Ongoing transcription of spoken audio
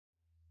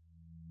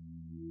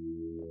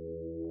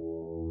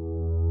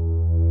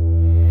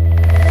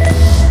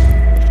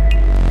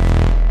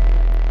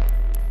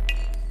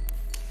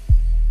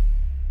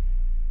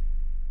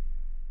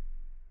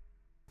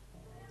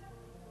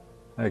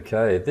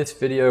Okay, this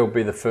video will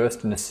be the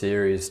first in a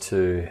series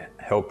to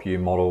help you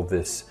model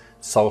this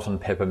salt and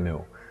pepper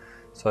mill.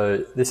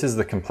 So this is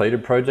the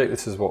completed project.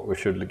 This is what we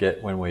should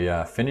get when we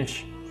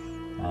finish.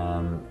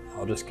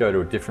 I'll just go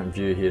to a different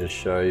view here to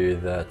show you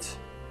that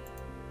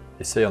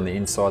you see on the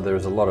inside there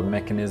is a lot of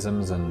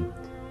mechanisms and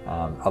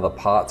other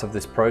parts of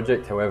this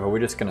project. However, we're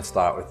just going to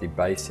start with the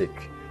basic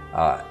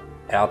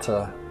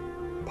outer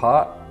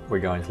part. We're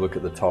going to look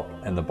at the top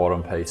and the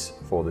bottom piece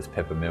for this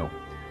pepper mill.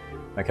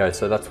 Okay,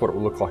 so that's what it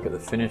will look like at the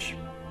finish.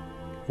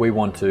 We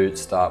want to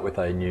start with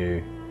a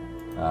new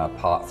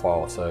part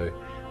file. So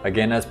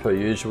again, as per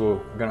usual,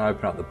 we're going to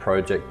open up the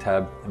project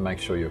tab and make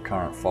sure your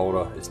current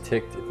folder is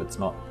ticked. If it's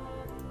not,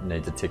 you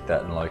need to tick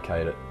that and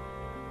locate it.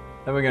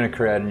 Then we're going to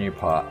create a new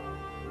part.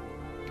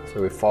 So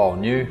we file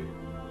new.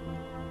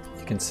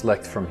 You can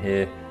select from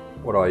here.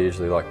 What I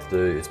usually like to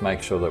do is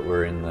make sure that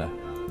we're in the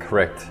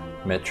correct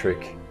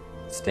metric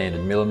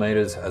standard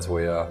millimeters, as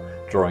we are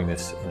drawing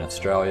this in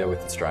Australia with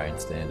Australian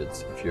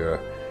standards. If you're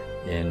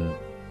in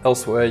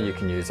elsewhere, you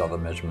can use other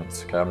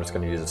measurements. Okay, I'm just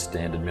going to use a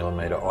standard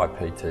millimeter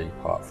IPT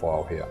part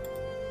file here.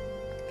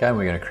 Okay, and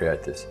we're going to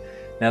create this.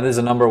 Now there's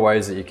a number of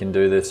ways that you can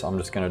do this. I'm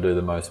just going to do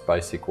the most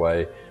basic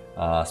way,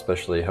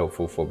 especially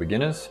helpful for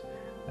beginners.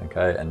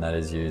 Okay, and that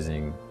is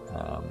using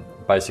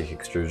basic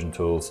extrusion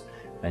tools,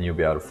 and you'll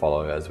be able to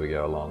follow as we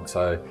go along.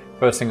 So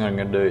first thing I'm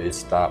going to do is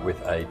start with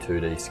a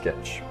 2D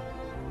sketch.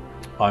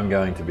 I'm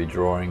going to be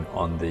drawing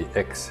on the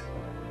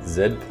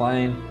XZ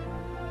plane,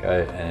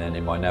 okay, and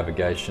in my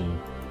navigation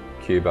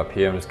cube up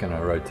here, I'm just going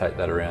to rotate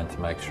that around to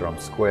make sure I'm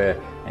square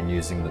and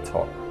using the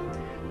top.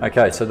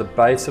 Okay, so the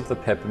base of the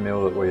pepper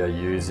mill that we are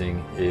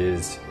using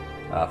is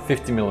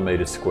 50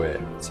 millimeters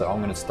square. So I'm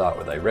going to start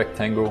with a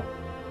rectangle.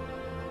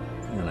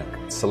 I'm going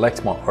to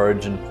select my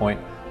origin point.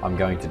 I'm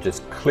going to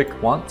just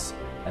click once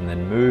and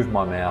then move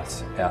my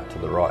mouse out to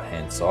the right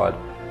hand side.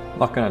 I'm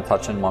not going to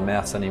touch on my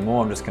mouse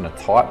anymore. I'm just going to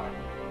type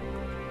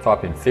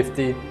in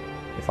 50.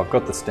 If I've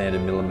got the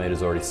standard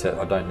millimeters already set,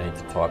 I don't need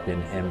to type in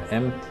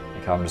mm.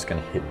 Okay, I'm just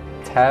going to hit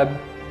tab,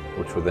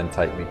 which will then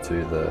take me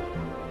to the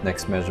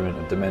next measurement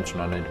of dimension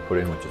I need to put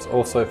in, which is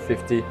also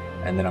 50,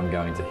 and then I'm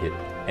going to hit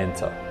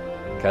enter.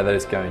 Okay, that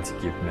is going to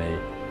give me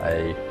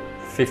a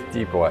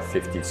 50 by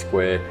 50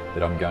 square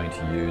that I'm going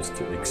to use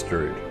to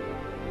extrude.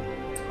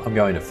 I'm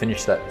going to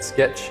finish that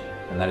sketch,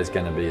 and that is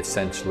going to be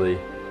essentially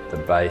the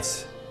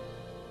base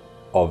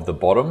of the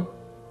bottom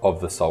of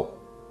the salt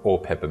or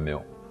pepper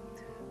mill.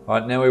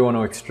 Right, now we want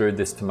to extrude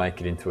this to make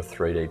it into a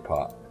 3D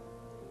part.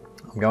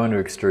 I'm going to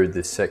extrude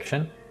this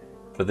section.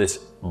 For this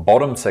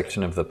bottom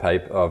section of the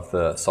paper of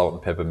the salt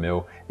and pepper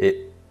mill,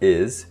 it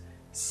is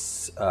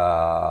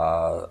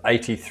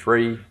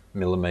 83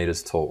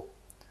 millimeters tall.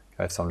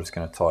 Okay, so I'm just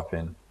going to type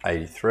in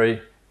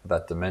 83 for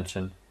that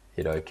dimension,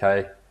 hit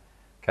OK.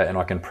 Okay, and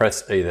I can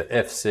press either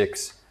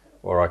F6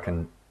 or I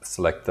can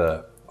select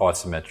the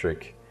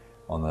isometric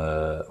on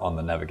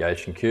the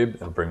navigation cube.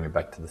 It'll bring me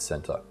back to the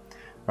center.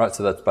 Right,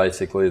 so that's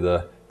basically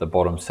the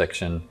bottom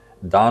section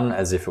done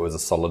as if it was a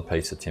solid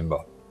piece of timber.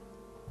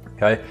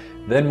 Okay,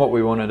 then what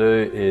we want to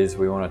do is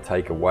we want to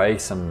take away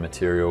some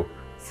material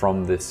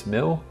from this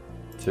mill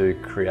to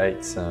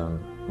create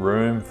some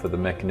room for the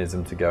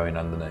mechanism to go in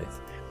underneath.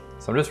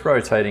 So I'm just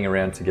rotating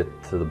around to get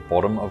to the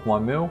bottom of my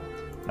mill,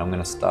 and I'm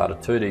going to start a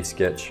 2D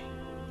sketch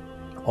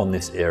on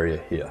this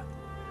area here.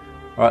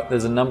 All right,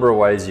 there's a number of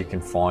ways you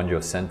can find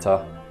your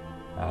center.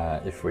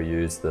 If we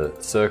use the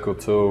circle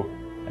tool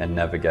and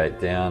navigate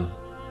down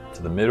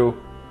to the middle,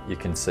 you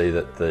can see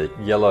that the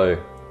yellow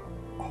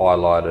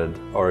highlighted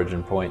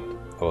origin point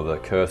or the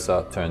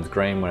cursor turns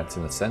green when it's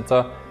in the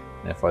center,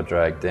 and if I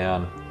drag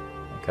down,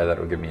 okay, that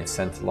will give me a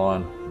center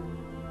line,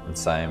 and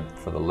same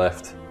for the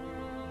left.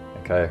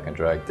 Okay, I can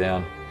drag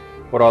down.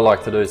 What I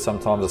like to do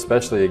sometimes,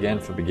 especially again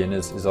for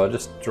beginners, is I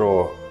just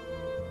draw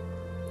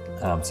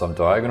some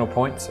diagonal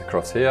points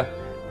across here,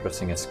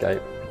 pressing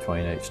escape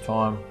between each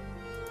time.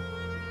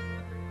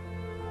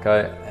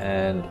 Okay,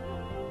 and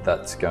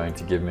that's going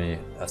to give me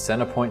a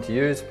center point to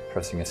use,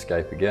 pressing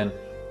escape again.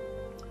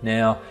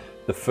 Now,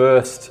 the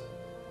first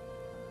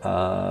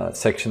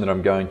section that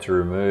I'm going to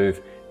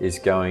remove is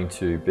going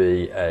to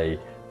be a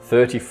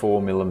 34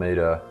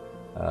 millimeter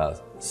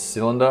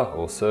cylinder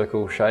or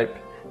circle shape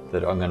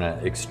that I'm going to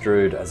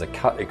extrude as a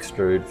cut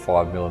extrude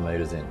 5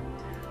 millimeters in.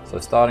 So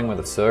starting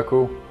with a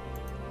circle,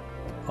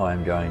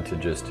 I'm going to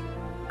just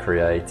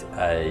create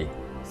a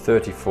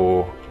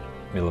 34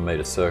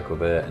 millimeter circle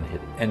there and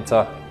hit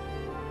enter.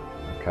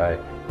 Okay,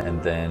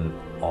 and then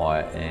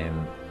I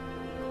am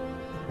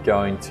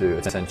going to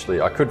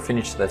essentially, I could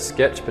finish the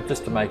sketch, but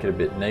just to make it a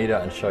bit neater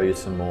and show you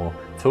some more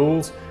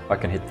tools, I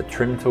can hit the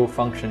trim tool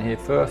function here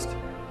first,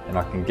 and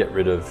I can get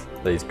rid of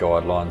these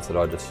guidelines that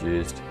I just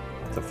used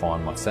to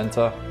find my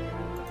center.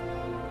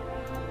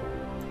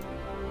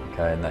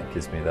 Okay, and that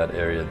gives me that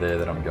area there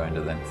that I'm going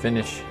to then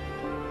finish.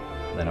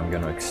 Then I'm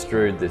going to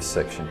extrude this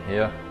section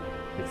here.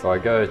 If I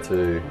go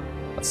to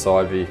a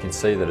side view, you can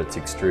see that it's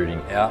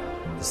extruding out.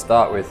 To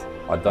start with,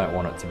 I don't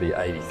want it to be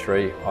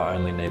 83, I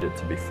only need it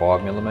to be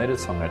 5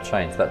 millimeters, so I'm going to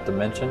change that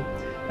dimension.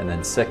 And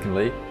then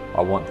secondly,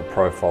 I want the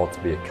profile to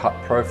be a cut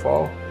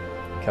profile.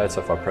 Okay,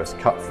 so if I press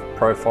cut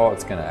profile,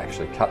 it's going to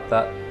actually cut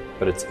that,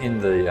 but it's in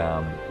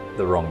the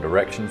wrong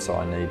direction, so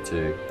I need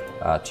to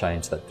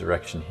change that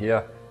direction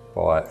here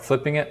by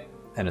flipping it,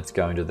 and it's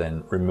going to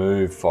then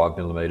remove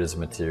 5mm of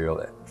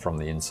material from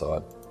the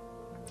inside.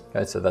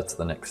 Okay, so that's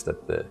the next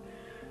step there.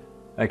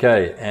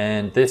 Okay,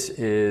 and this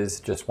is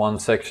just one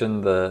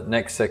section. The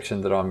next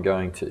section that I'm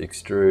going to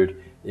extrude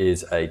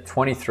is a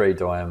 23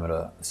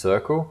 diameter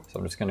circle. So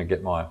I'm just going to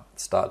get my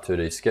Start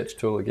 2D sketch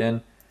tool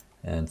again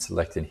and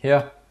select in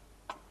here.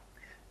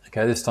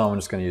 Okay, this time I'm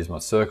just going to use my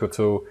circle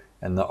tool,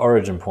 and the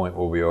origin point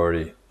will be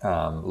already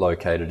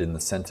located in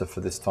the center for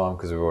this time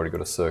because we've already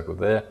got a circle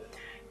there.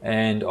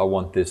 And I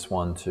want this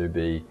one to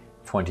be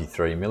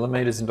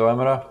 23mm in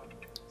diameter.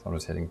 So I'm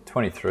just hitting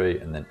 23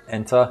 and then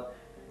enter.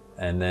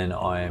 And then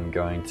I am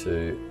going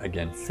to,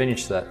 again,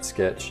 finish that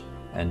sketch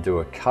and do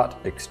a cut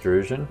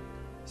extrusion.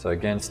 So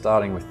again,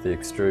 starting with the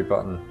extrude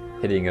button,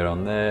 hitting it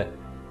on there.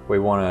 We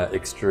want to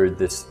extrude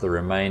this the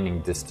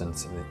remaining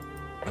distance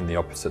in the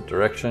opposite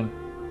direction.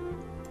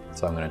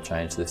 So I'm going to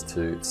change this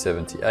to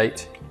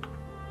 78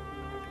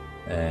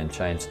 and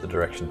change the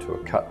direction to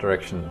a cut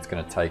direction. It's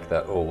going to take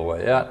that all the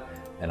way out,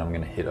 and I'm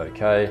going to hit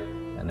OK.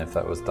 And if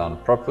that was done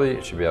properly,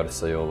 it should be able to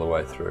see all the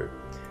way through.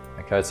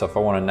 Okay, so if I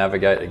want to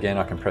navigate again,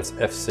 I can press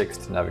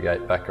F6 to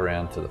navigate back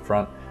around to the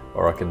front,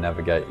 or I can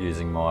navigate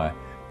using my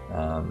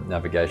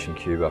navigation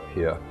cube up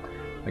here.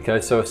 Okay,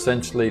 so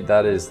essentially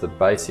that is the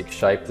basic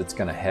shape that's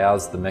going to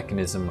house the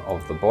mechanism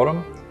of the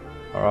bottom.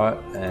 All right,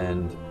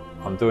 and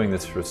I'm doing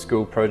this for a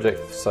school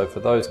project, so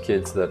for those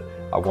kids that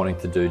are wanting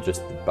to do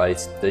just the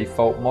base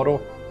default model,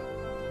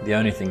 the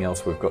only thing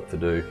else we've got to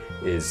do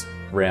is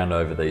round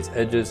over these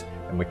edges,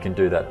 and we can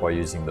do that by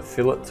using the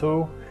Fillet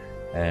Tool,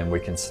 and we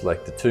can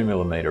select the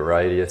 2mm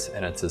radius,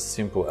 and it's as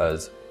simple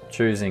as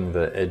choosing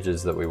the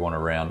edges that we want to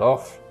round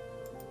off.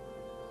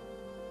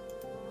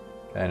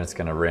 Okay, and it's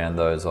going to round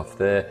those off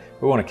there.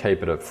 We want to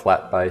keep it at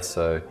flat base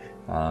so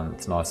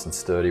it's nice and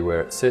sturdy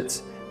where it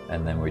sits,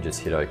 and then we just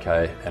hit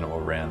OK and it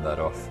will round that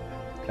off.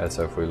 Okay,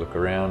 so if we look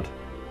around,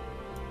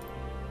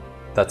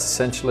 that's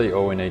essentially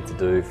all we need to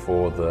do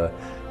for the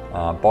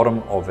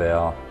bottom of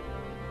our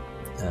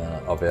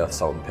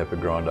salt and pepper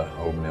grinder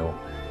or mill.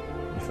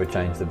 If we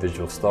change the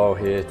visual style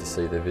here to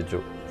see the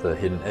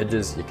hidden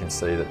edges, you can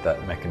see that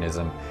that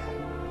mechanism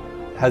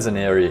has an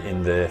area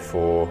in there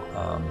for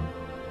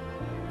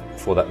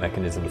that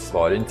mechanism to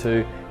slide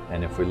into.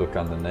 And if we look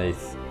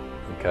underneath,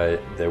 okay,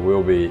 there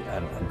will be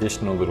an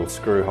additional little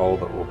screw hole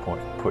that we'll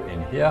put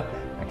in here.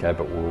 Okay,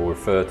 but we'll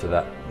refer to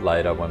that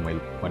later when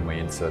we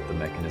insert the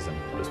mechanism.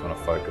 I just want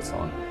to focus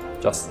on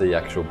just the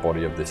actual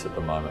body of this at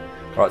the moment.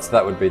 All right, so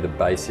that would be the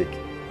basic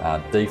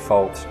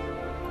default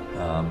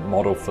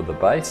model for the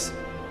base.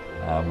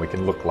 We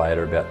can look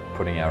later about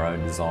putting our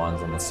own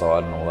designs on the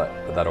side and all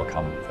that, but that'll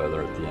come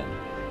further at the end.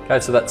 Okay,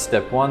 so that's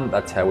step one.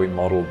 That's how we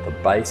model the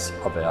base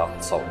of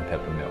our salt and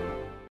pepper mill.